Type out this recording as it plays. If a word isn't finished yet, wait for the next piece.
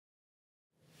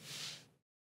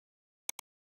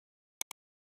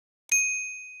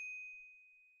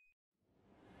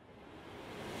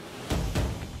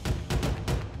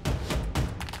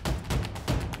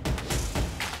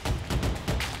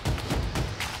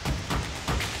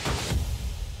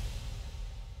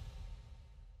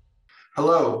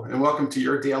Hello, and welcome to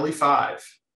your Daily 5.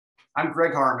 I'm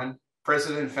Greg Harmon,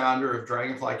 President and founder of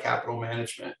Dragonfly Capital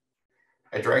Management.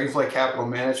 At Dragonfly Capital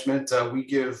Management, we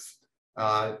give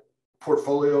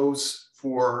portfolios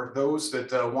for those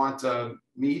that want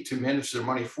me to manage their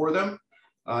money for them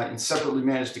in separately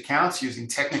managed accounts using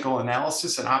technical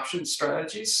analysis and option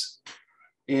strategies.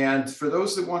 And for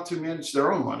those that want to manage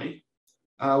their own money,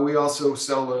 we also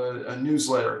sell a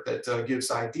newsletter that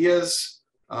gives ideas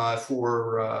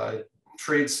for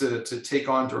trades to take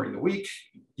on during the week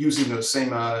using those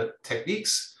same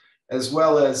techniques, as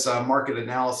well as market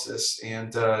analysis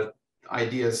and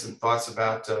ideas and thoughts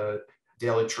about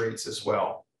daily trades as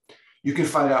well. You can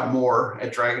find out more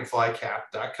at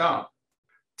dragonflycap.com.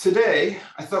 Today,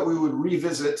 I thought we would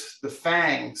revisit the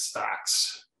FAANG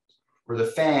stocks, or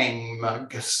the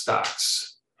FAANMG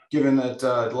stocks, given that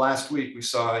last week we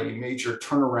saw a major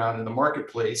turnaround in the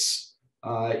marketplace,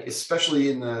 especially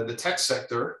in the tech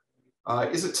sector.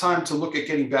 Is it time to look at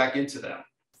getting back into them?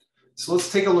 So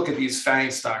let's take a look at these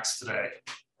FAANG stocks today.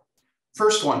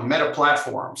 First one, Meta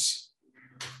Platforms.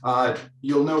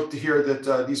 You'll note here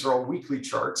that these are all weekly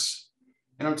charts.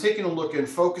 And I'm taking a look and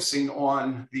focusing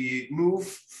on the move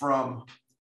from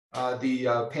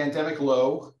the pandemic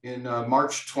low in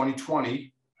March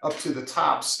 2020 up to the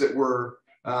tops that were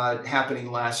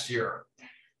happening last year.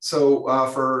 So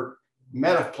for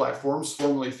Meta Platforms,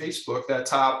 formerly Facebook, that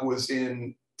top was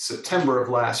in September of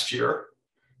last year,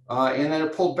 and then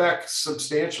it pulled back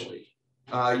substantially.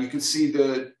 You can see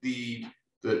the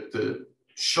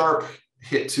sharp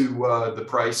hit to the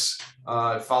price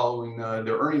following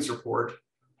their earnings report,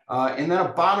 and then a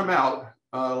bottom out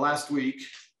last week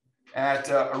at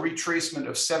a retracement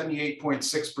of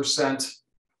 78.6%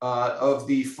 of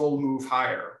the full move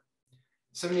higher.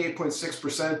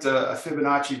 78.6%, a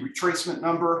Fibonacci retracement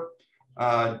number.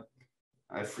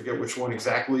 I forget which one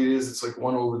exactly it is. It's like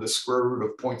 1 over the square root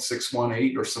of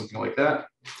 0.618 or something like that.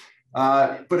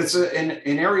 But it's an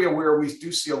area where we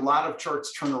do see a lot of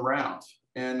charts turn around.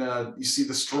 And you see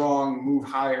the strong move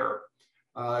higher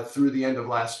through the end of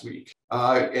last week.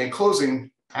 And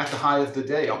closing at the high of the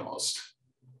day almost,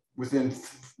 within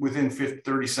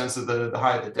 30 cents of the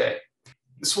high of the day.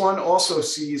 This one also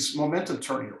sees momentum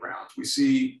turning around. We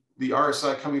see the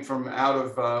RSI coming from out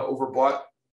of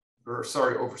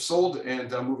oversold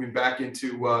and moving back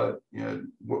into what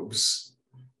was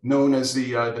known as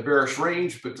the bearish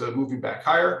range, but moving back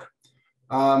higher.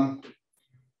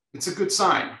 It's a good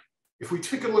sign. If we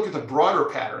take a look at the broader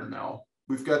pattern though,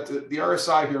 we've got the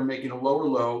RSI here making a lower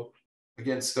low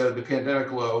against the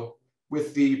pandemic low,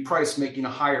 with the price making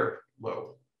a higher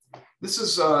low. This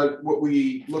is what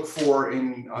we look for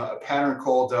in a pattern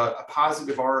called a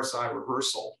positive RSI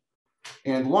reversal.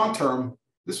 And long term,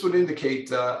 this would indicate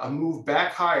a move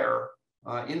back higher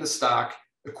in the stock,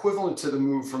 equivalent to the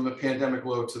move from the pandemic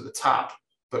low to the top,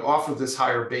 but off of this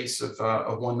higher base of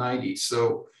 190.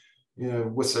 So,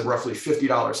 what's that, roughly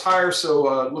 $50 higher.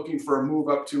 So looking for a move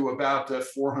up to about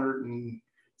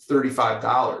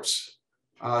 $435.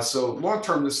 So long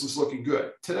term, this is looking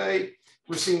good. Today,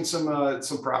 we're seeing some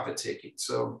profit taking.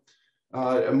 So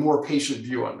a more patient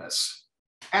view on this.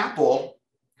 Apple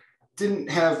didn't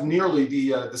have nearly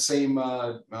the same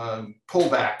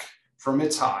pullback from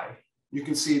its high. You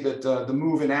can see that the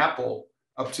move in Apple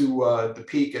up to the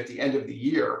peak at the end of the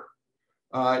year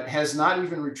has not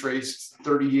even retraced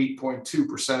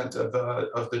 38.2% of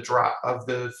the drop of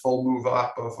the full move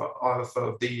up of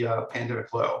the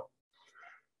pandemic low.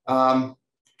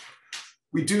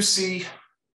 We do see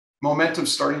momentum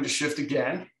starting to shift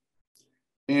again,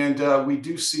 and we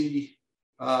do see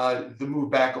the move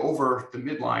back over the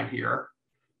midline here.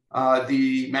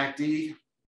 The MACD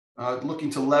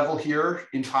looking to level here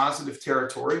in positive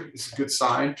territory is a good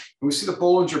sign. And we see the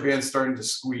Bollinger Band starting to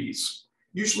squeeze.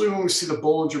 Usually when we see the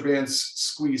Bollinger Bands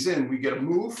squeeze in, we get a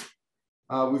move.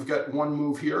 We've got one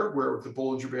move here where the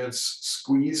Bollinger Bands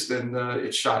squeezed and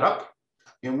it shot up.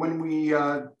 And when we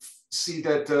see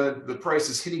that the price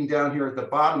is hitting down here at the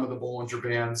bottom of the Bollinger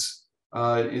Bands,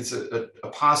 it's a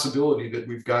possibility that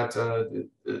we've got the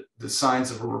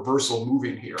signs of a reversal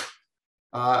moving here.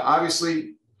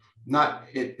 Obviously, not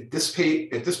at this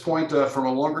point from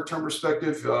a longer term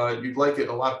perspective, you'd like it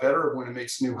a lot better when it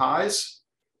makes new highs,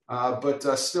 but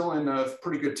still in a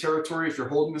pretty good territory. If you're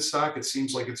holding the stock, it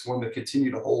seems like it's one to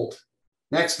continue to hold.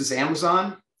 Next is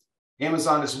Amazon.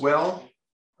 Amazon as well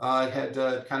had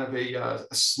kind of a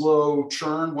slow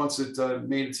churn once it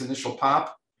made its initial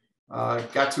pop.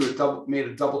 Got to made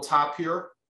a double top here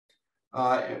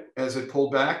as it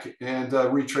pulled back and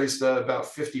retraced about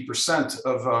 50%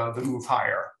 of the move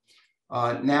higher.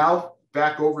 Now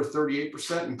back over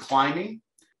 38% and climbing.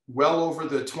 well over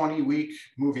the 20-week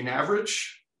moving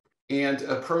average and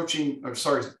approaching, or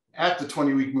sorry, at the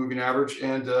 20-week moving average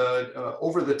and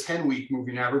over the 10-week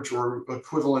moving average, or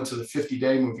equivalent to the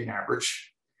 50-day moving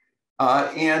average.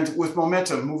 And with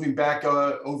momentum moving back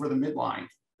over the midline.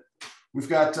 We've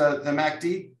got the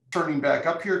MACD turning back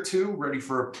up here too, ready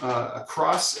for a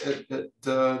cross at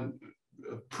a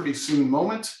pretty soon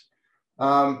moment.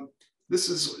 This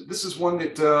is one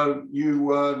that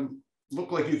you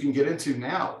look like you can get into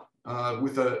now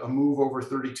with a move over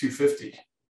 3250.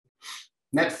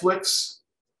 Netflix,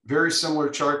 very similar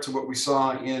chart to what we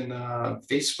saw in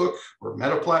Facebook or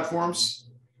Meta platforms,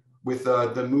 with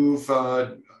the move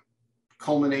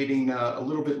culminating a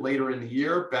little bit later in the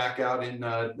year, back out in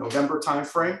November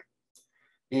timeframe,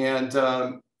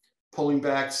 and pulling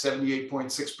back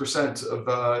 78.6%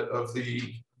 of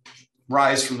the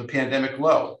rise from the pandemic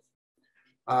low.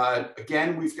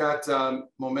 Again, we've got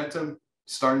momentum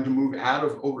starting to move out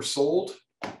of oversold.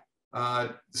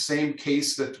 The same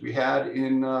case that we had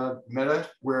in Meta,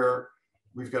 where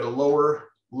we've got a lower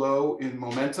low in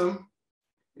momentum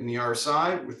in the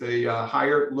RSI with a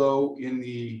higher low in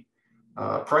the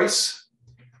price.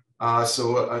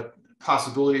 So a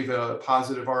possibility of a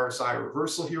positive RSI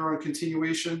reversal here on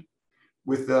continuation,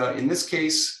 with in this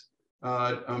case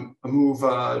a move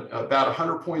about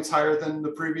 100 points higher than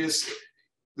the previous.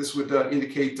 This would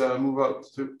indicate a move up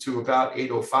to about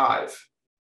 805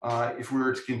 if we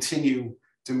were to continue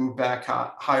to move back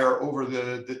higher over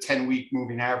the 10-week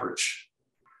moving average.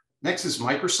 Next is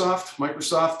Microsoft.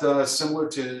 Microsoft, similar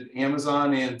to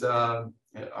Amazon and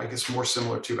I guess more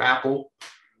similar to Apple,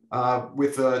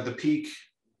 with the peak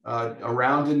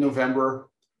around in November,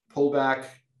 pullback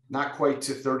not quite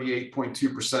to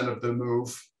 38.2% of the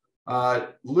move. A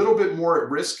little bit more at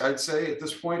risk, I'd say, at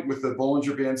this point, with the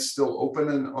Bollinger Band still open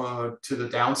and to the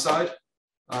downside,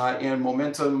 and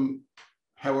momentum,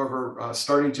 however,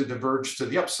 starting to diverge to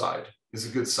the upside is a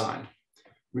good sign.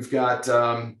 We've got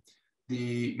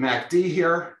the MACD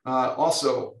here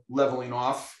also leveling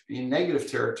off in negative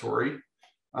territory.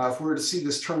 If we were to see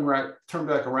this turn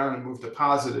back around and move to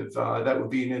positive, that would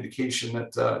be an indication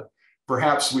that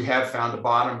perhaps we have found a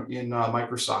bottom in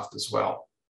Microsoft as well.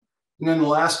 And then the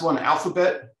last one,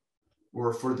 Alphabet,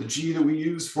 or for the G that we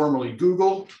use, formerly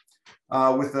Google,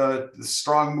 with the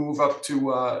strong move up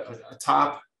to a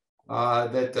top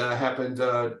that happened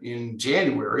in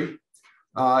January,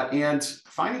 and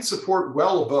finding support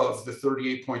well above the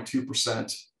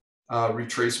 38.2%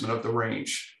 retracement of the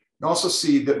range. You also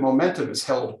see that momentum is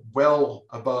held well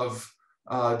above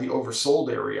the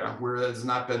oversold area, where that has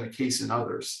not been the case in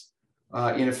others.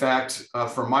 In fact,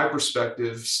 from my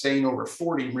perspective, staying over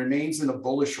 40 remains in a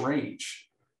bullish range.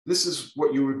 This is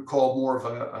what you would call more of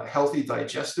a healthy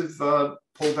digestive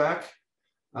pullback.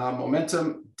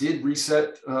 Momentum did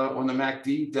reset on the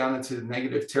MACD down into the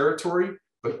negative territory,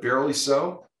 but barely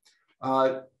so.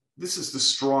 This is the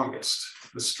strongest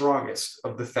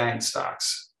of the FAANG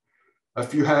stocks.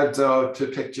 If you had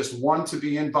to pick just one to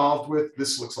be involved with,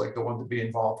 this looks like the one to be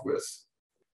involved with.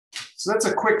 So that's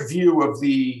a quick view of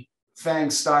the FAANG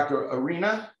stock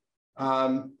arena.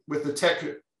 With the tech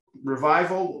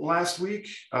revival last week,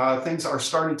 things are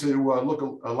starting to look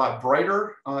a lot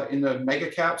brighter in the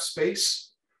mega cap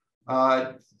space.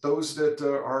 Those that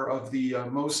are of the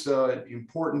most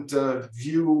important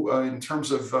view in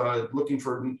terms of looking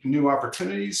for new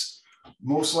opportunities,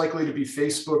 most likely to be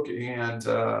Facebook and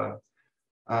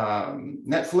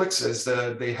Netflix, as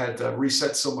they had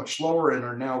reset so much lower and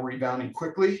are now rebounding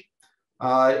quickly.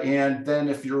 And then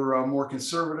if you're a more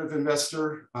conservative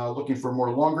investor looking for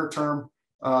more longer term,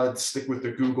 stick with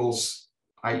the Googles,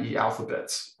 i.e.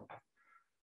 Alphabets.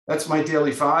 That's my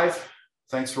Daily 5.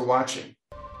 Thanks for watching.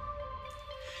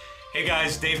 Hey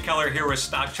guys, Dave Keller here with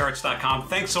StockCharts.com.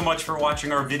 Thanks so much for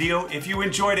watching our video. If you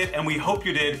enjoyed it, and we hope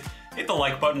you did, hit the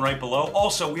like button right below.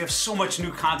 Also, we have so much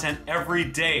new content every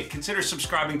day. Consider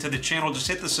subscribing to the channel. Just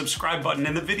hit the subscribe button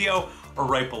in the video or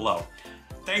right below.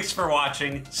 Thanks for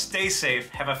watching. Stay safe.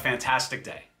 Have a fantastic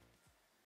day.